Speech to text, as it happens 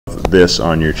this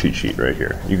on your cheat sheet right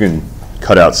here. You can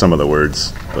cut out some of the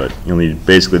words, but you'll need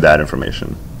basically that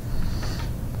information.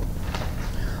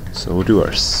 So we'll do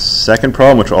our second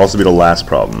problem, which will also be the last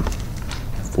problem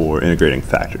for integrating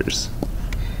factors.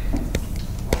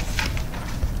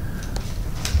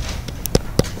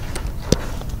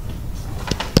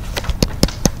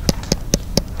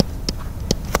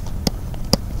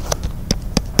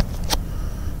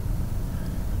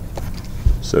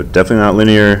 So definitely not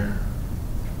linear,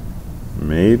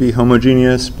 maybe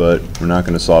homogeneous, but we're not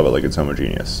going to solve it like it's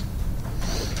homogeneous.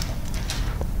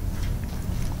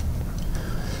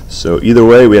 So either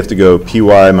way, we have to go py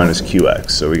minus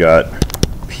qx. So we got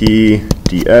p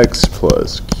dx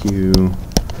plus q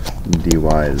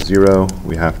dy is 0.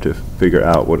 We have to figure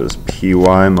out what is py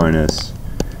minus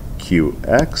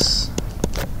qx,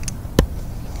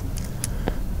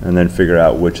 and then figure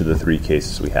out which of the three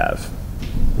cases we have.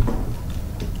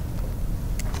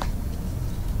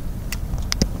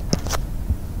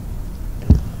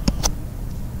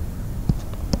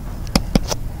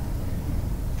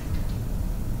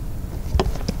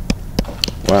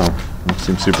 Wow, that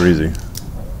seems super easy.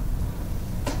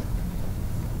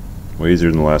 Way easier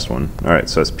than the last one. All right,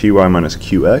 so that's py minus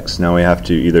qx. Now we have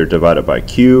to either divide it by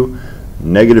q,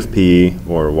 negative p,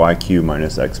 or yq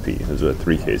minus xp. Those are the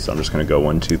three cases. I'm just going to go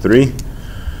 1, 2, 3.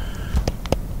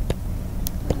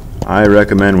 I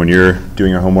recommend when you're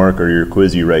doing your homework or your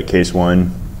quiz, you write case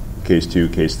 1, case 2,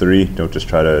 case 3. Don't just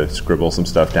try to scribble some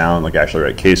stuff down. Like actually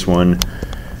write case 1.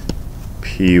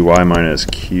 Py minus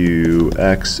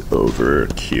qx over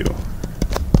q.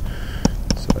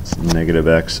 So that's negative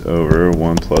x over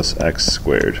 1 plus x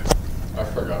squared. I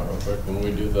forgot real quick. When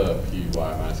we do the py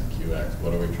minus qx,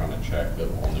 what are we trying to check? That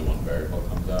only one variable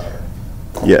comes out? Or?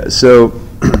 Yeah, so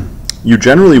you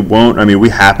generally won't. I mean, we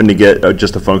happen to get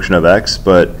just a function of x,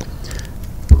 but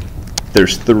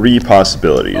there's three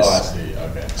possibilities. Oh, I see.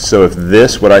 Okay. So if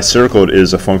this, what I circled,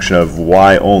 is a function of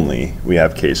y only, we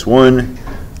have case 1.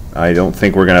 I don't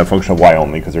think we're going to have a function of y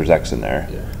only because there's x in there.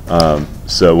 Yeah.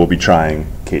 So we'll be trying,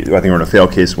 I think we're going to fail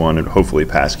case 1 and hopefully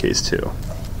pass case 2.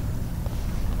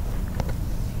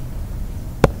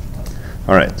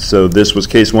 All right, so this was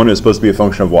case 1. It's supposed to be a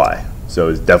function of y. So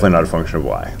it's definitely not a function of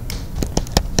y.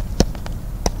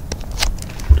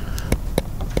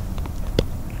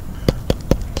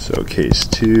 So case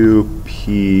 2,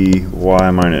 py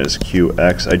minus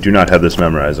qx. I do not have this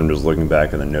memorized. I'm just looking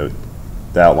back at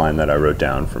the outline that I wrote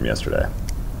down from yesterday.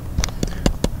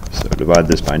 So divide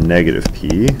this by negative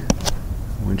p,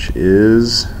 which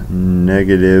is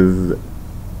negative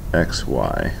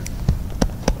xy.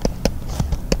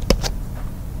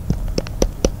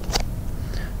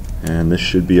 And this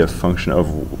should be a function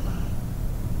of,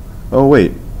 oh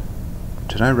wait,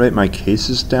 did I write my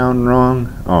cases down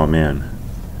wrong? Oh man.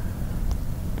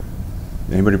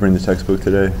 Anybody bring the textbook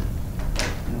today?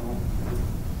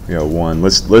 We got 1.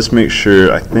 Let's make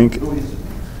sure. I think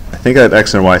I have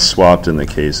x and y swapped in the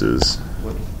cases.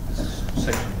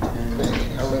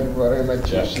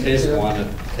 Yeah, case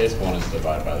 1 is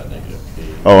divided by the negative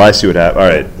p. Oh, I see what happened. All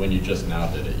right. When you just now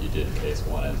did it, you did case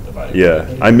 1 as divided Yeah, by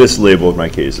the I mislabeled my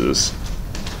cases.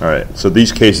 All right, so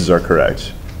these cases are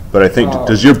correct. But I think,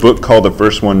 does your book call the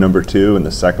first one number 2 and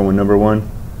the second one number 1?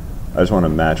 I just want to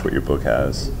match what your book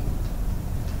has.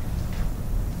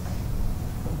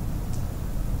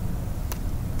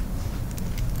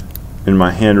 In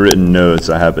my handwritten notes,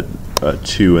 I have a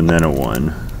 2 and then a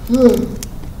 1.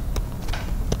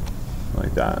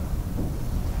 Like that.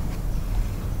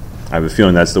 I have a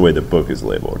feeling that's the way the book is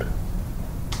labeled.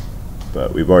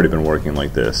 But we've already been working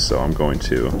like this, so I'm going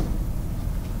to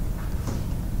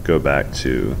go back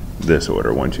to this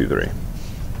order, 1, 2, 3.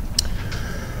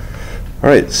 All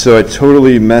right, so I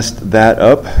totally messed that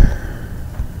up.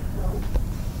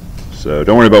 So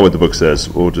don't worry about what the book says.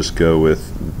 We'll just go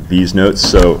with these notes.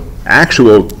 So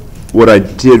what I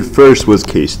did first was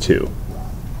case 2,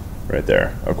 right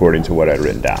there, according to what I'd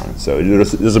written down. So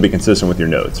this will be consistent with your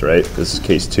notes, right? This is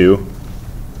case 2.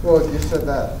 Well, you said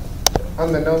that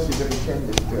on the notes you didn't change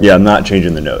it to. Yeah, I'm not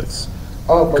changing the notes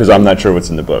Oh, because I'm not sure what's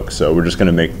in the book. So we're just going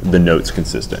to make the notes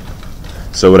consistent.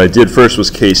 So what I did first was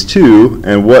case 2,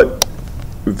 and what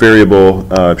variable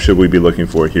should we be looking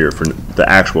for here for the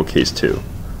actual case 2?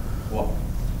 Well,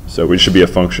 So we should be a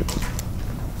function.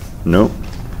 Nope.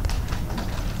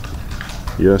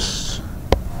 Yes.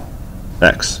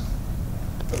 X.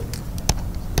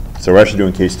 So we're actually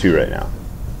doing case 2 right now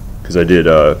because I did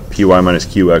py minus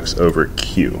qx over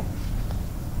q.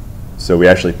 So we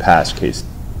actually passed case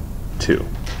 2.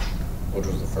 which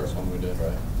was the first one we did,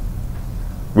 right?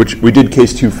 Which we did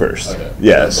case 2 first. Okay.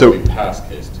 Yeah. But So we passed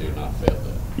case 2, not failed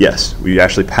it. Yes, we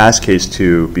actually passed case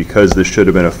 2 because this should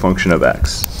have been a function of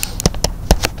x.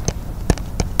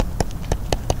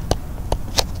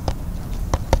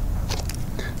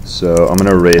 So I'm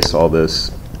going to erase all this.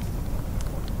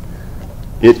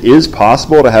 It is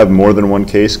possible to have more than one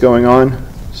case going on,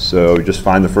 so just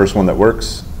find the first one that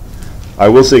works. I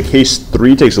will say case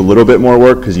 3 takes a little bit more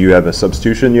work because you have a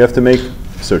substitution you have to make,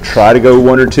 so try to go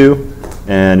 1 or 2,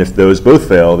 and if those both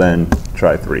fail, then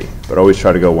try 3. But always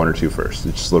try to go 1 or 2 first.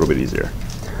 It's just a little bit easier.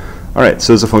 All right,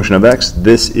 so it's a function of x.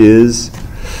 This is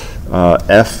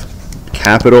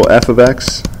capital F of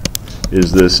x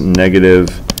is this negative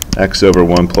x over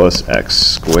 1 plus x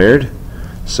squared.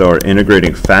 So our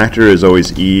integrating factor is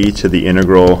always e to the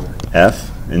integral f,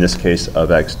 in this case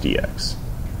of x dx.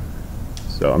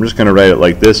 So I'm just going to write it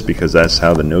like this because that's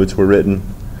how the notes were written.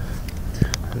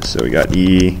 So we got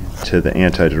e to the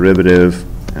antiderivative,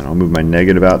 and I'll move my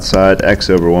negative outside, x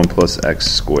over 1 plus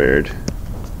x squared.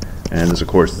 And this, of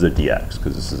course, is a dx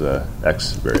because this is a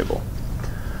x variable.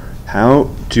 How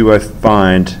do I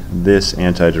find this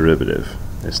antiderivative?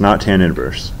 It's not tan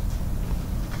inverse.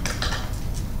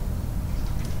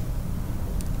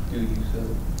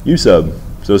 U sub.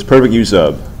 So it's perfect U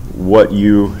sub. What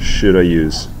U should I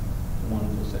use? 1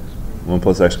 plus x squared. 1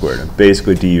 plus x squared.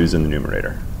 Basically du's in the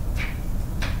numerator.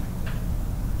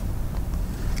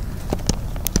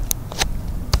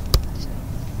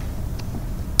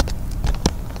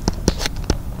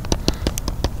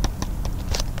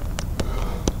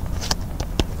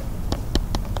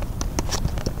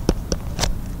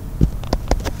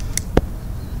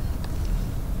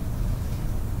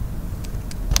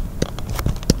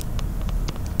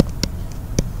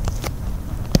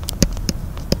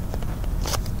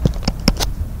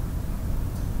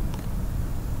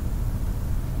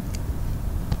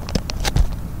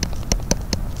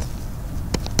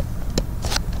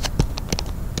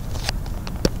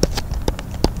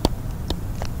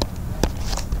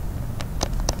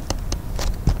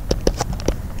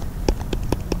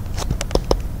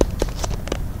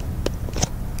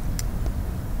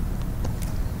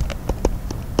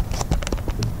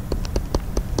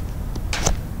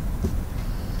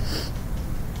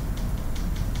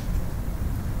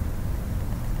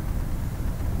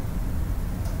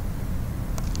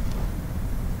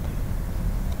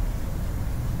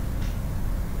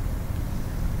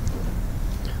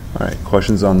 All right,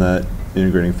 questions on that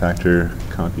integrating factor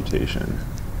computation?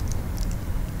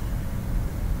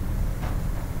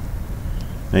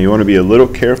 Now you want to be a little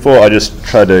careful. I just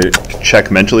tried to check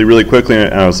mentally really quickly,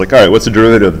 and I was like, all right, what's the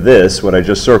derivative of this, what I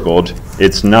just circled?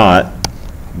 It's not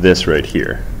this right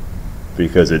here,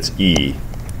 because it's e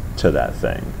to that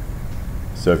thing.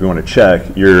 So if you want to check,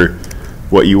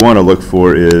 what you want to look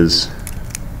for is,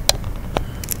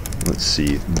 let's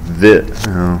see, this.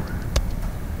 Oh,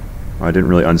 I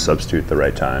didn't really unsubstitute the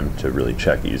right time to really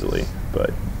check easily, but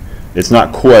it's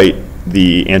not quite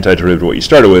the antiderivative of what you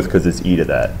started with because it's e to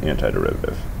that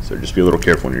antiderivative. So just be a little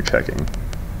careful when you're checking.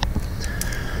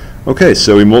 Okay,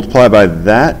 so we multiply by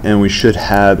that and we should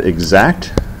have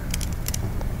exact.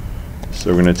 So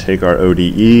we're going to take our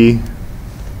ODE,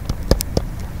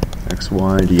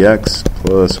 xy dx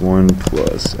plus 1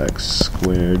 plus x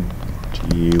squared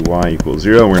dy equals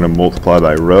 0. We're going to multiply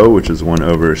by rho, which is 1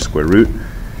 over square root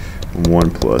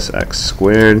 1 plus x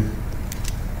squared.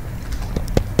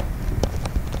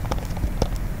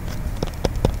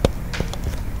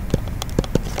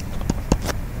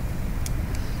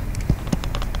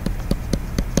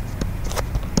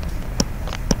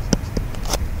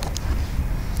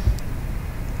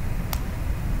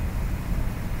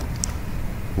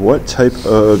 What type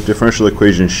of differential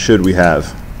equation should we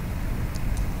have?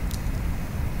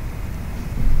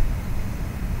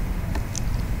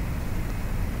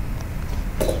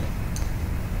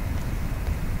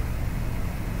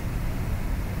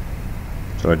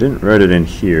 So I didn't write it in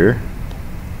here,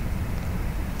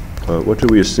 but what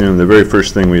did we assume? The very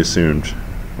first thing we assumed,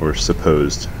 or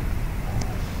supposed,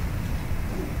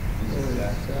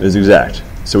 is exact.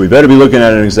 So we better be looking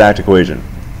at an exact equation.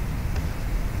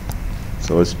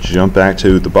 So let's jump back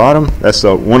to the bottom. That's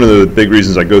one of the big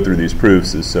reasons I go through these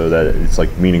proofs is so that it's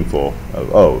like meaningful.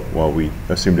 Of, oh, well, we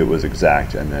assumed it was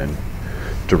exact and then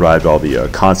derived all the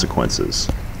consequences.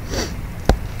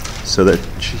 So that,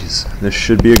 geez, this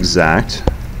should be exact.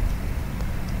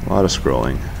 A lot of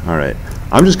scrolling. All right.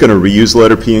 I'm just going to reuse the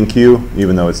letter P and Q,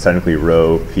 even though it's technically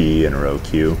rho P and rho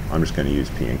Q. I'm just going to use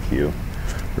P and Q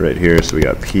right here. So we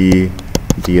got P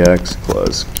dx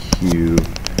plus Q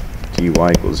dy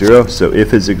equals 0. So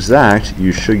if it's exact,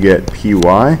 you should get Py. So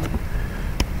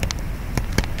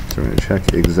we're going to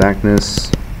check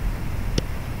exactness.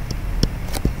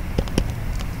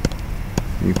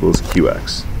 equals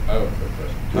qx. I have a quick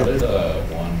question. How did 1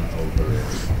 over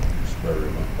square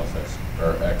root 1 plus x,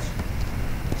 or x,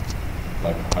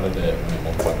 like how did it, when it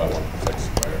multiplied by 1 plus x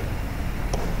squared?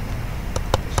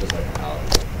 It's just like an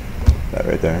algebra thing. That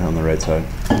right there on the right side.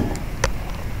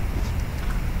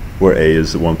 Where a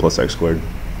is 1 plus x squared.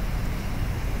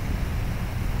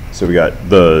 So we got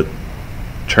the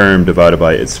term divided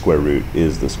by its square root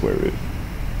is the square root.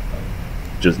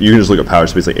 You can just look at power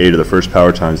space, like a to the first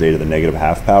power times a to the negative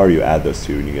half power. You add those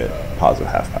two and you get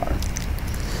positive half power.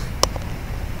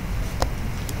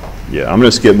 Yeah, I'm going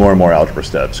to skip more and more algebra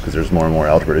steps because there's more and more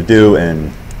algebra to do,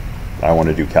 and I want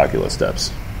to do calculus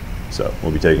steps. So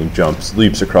we'll be taking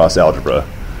leaps across algebra.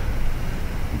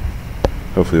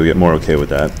 Hopefully we'll get more okay with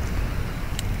that.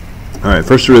 All right,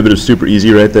 first derivative is super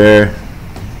easy right there.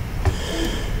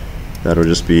 That'll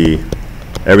just be,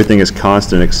 everything is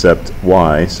constant except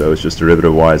y, so it's just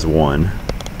derivative of y is 1.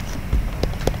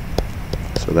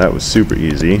 So that was super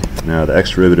easy. Now the x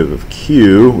derivative of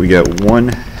q, we get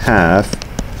 1/2,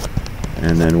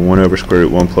 and then 1 over square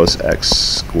root 1 plus x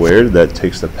squared. That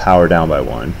takes the power down by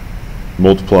 1.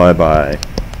 Multiply by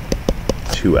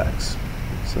 2x.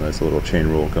 So that's a little chain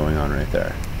rule going on right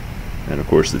there. And of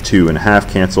course the 2 and a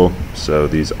half cancel, so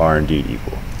these are indeed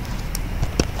equal.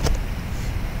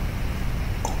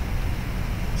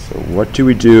 So what do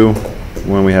we do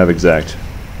when we have exact?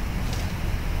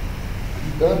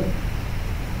 Done.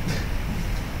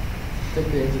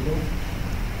 Take the integral.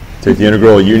 Take the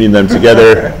integral, union them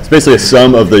together. It's basically a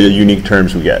sum of the unique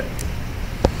terms we get.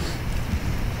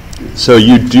 So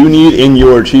you do need, in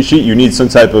your cheat sheet, you need some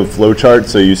type of flow chart.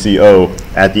 So you see, oh,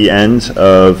 at the end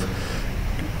of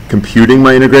computing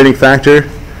my integrating factor,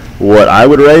 what I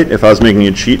would write if I was making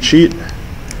a cheat sheet,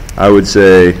 I would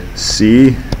say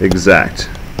C exact,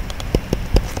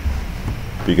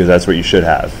 because that's what you should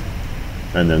have.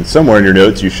 And then somewhere in your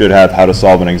notes, you should have how to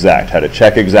solve an exact, how to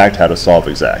check exact, how to solve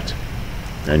exact.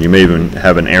 And you may even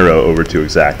have an arrow over to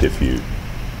exact if your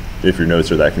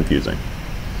notes are that confusing.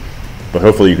 But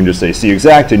hopefully you can just say C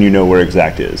exact and you know where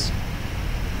exact is.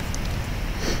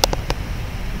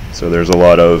 So there's a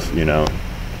lot of,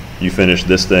 you finish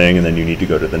this thing and then you need to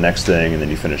go to the next thing and then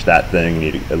you finish that thing.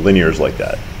 You need linears like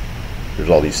that. There's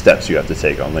all these steps you have to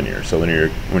take on linear. So linear,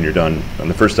 when you're done on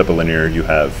the first step of linear, you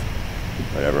have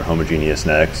whatever, homogeneous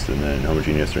next, and then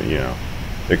homogeneous,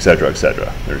 et cetera, et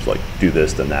cetera. There's like do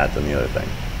this, then that, then the other thing.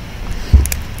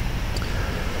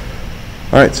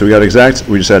 All right, so we got exact.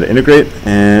 We just had to integrate,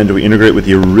 and we integrate with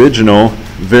the original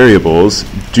variables.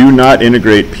 Do not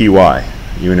integrate py.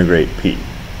 You integrate p.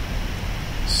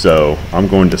 So I'm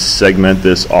going to segment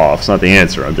this off. It's not the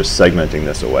answer. I'm just segmenting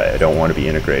this away. I don't want to be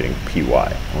integrating py.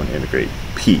 I want to integrate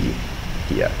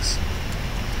px.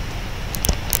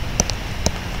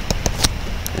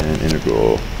 And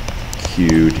integral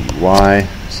q dy.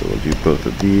 So we'll do both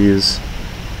of these.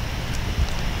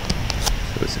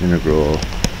 So it's integral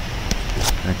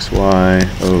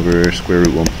xy over square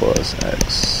root 1 plus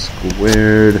x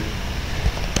squared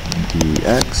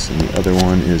dx. And the other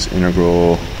one is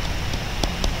integral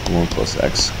 1 plus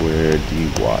x squared dy.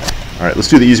 All right, let's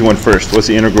do the easy one first. What's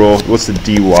the integral? What's the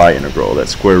dy integral?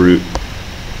 That's square root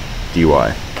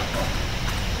dy.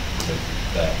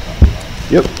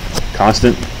 Yep,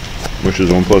 constant, which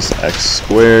is 1 plus x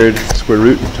squared square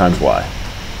root times y.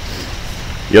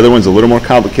 The other one's a little more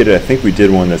complicated. I think we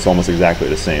did one that's almost exactly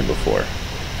the same before.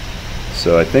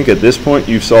 So I think at this point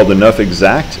you've solved enough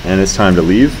exact and it's time to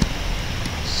leave.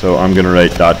 So I'm going to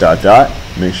write ...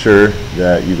 Make sure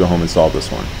that you go home and solve this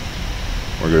one.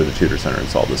 Or go to the tutor center and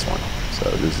solve this one. So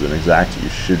this is an exact. You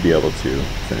should be able to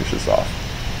finish this off.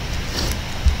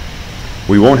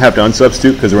 We won't have to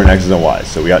unsubstitute because we're in x's and y's.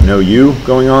 So we got no u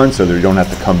going on, so that we don't have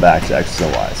to come back to x's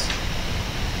and y's.